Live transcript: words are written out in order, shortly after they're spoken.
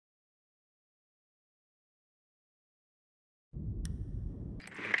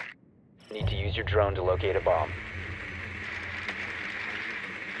Need to use your drone to locate a bomb.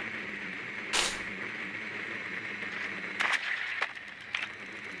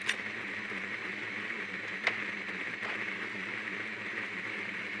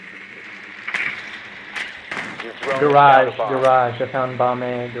 Your drone has found a bomb. Garage. I found bomb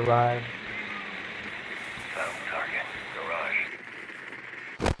A, garage. Found target. Garage.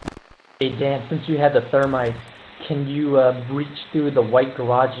 Hey Dan, since you had the thermite, can you breach through the white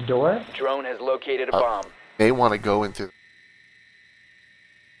garage door? Drone has located a bomb. May want to go into the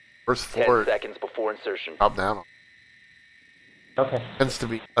first floor. 10 seconds before insertion. Drop down. Okay. Tends to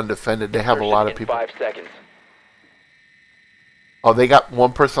be undefended. They have a lot of people. 5 seconds. Oh, they got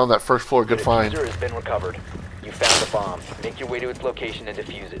one person on that first floor. Good find. The diffuser has been recovered. You found the bomb. Make your way to its location and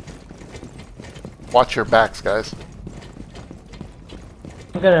defuse it. Watch your backs, guys.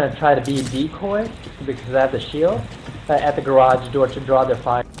 I'm gonna try to be a decoy because I have the shield at the garage door to draw their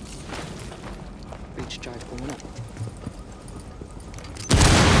fire. Breach charge going up.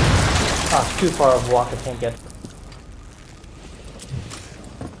 Ah, it's too far of a walk. I can't get.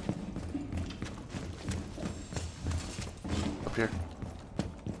 Up here.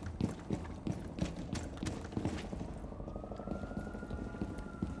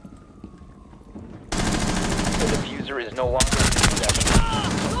 The diffuser is no longer in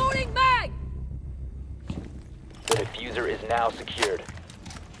possession. Loading mag! The diffuser is now secured.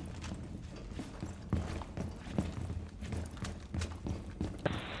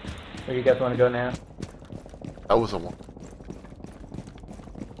 Where you guys want to go now? That was a one.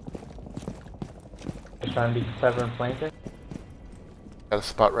 Just trying to be clever and flank it. Got a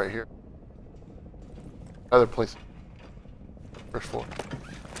spot right here. Another place. First floor.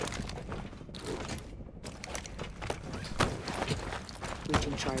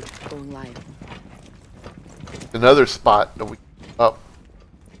 Breaching charge going live. Another spot that we up.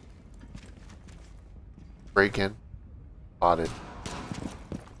 Break in. Spotted.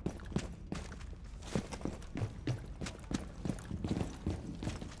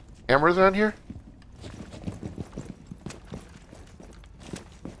 Cameras around here?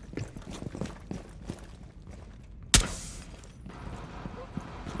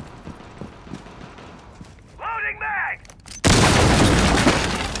 Loading mag!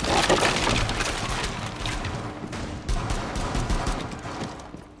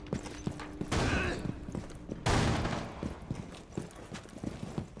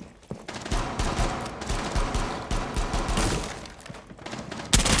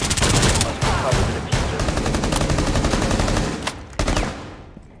 Cover the diffuser.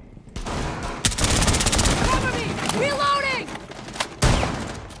 Cover me! Reloading!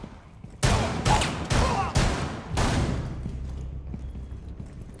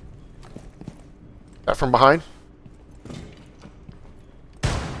 That from behind?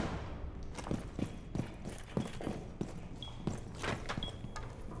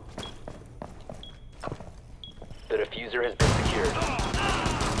 The diffuser has been secured.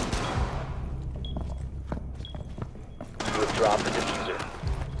 You have dropped the diffuser.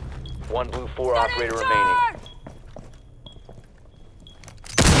 One Blue 4 operator remaining.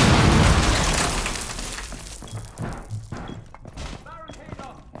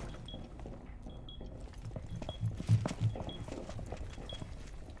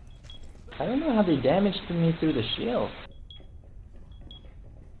 I don't know how they damaged me through the shield.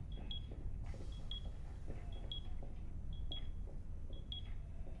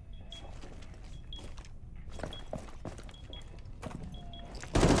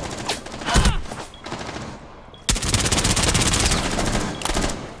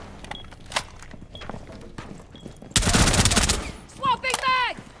 Swapping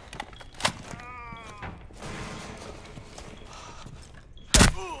mag!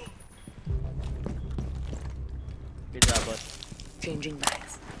 Good job, bud. Changing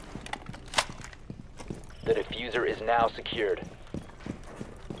mags. The diffuser is now secured.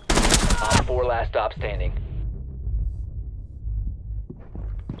 Op 4 last stop standing.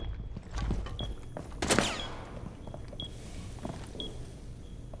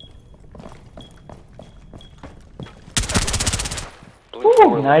 Blue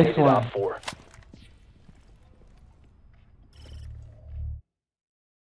 4 nice eliminated one. Op 4.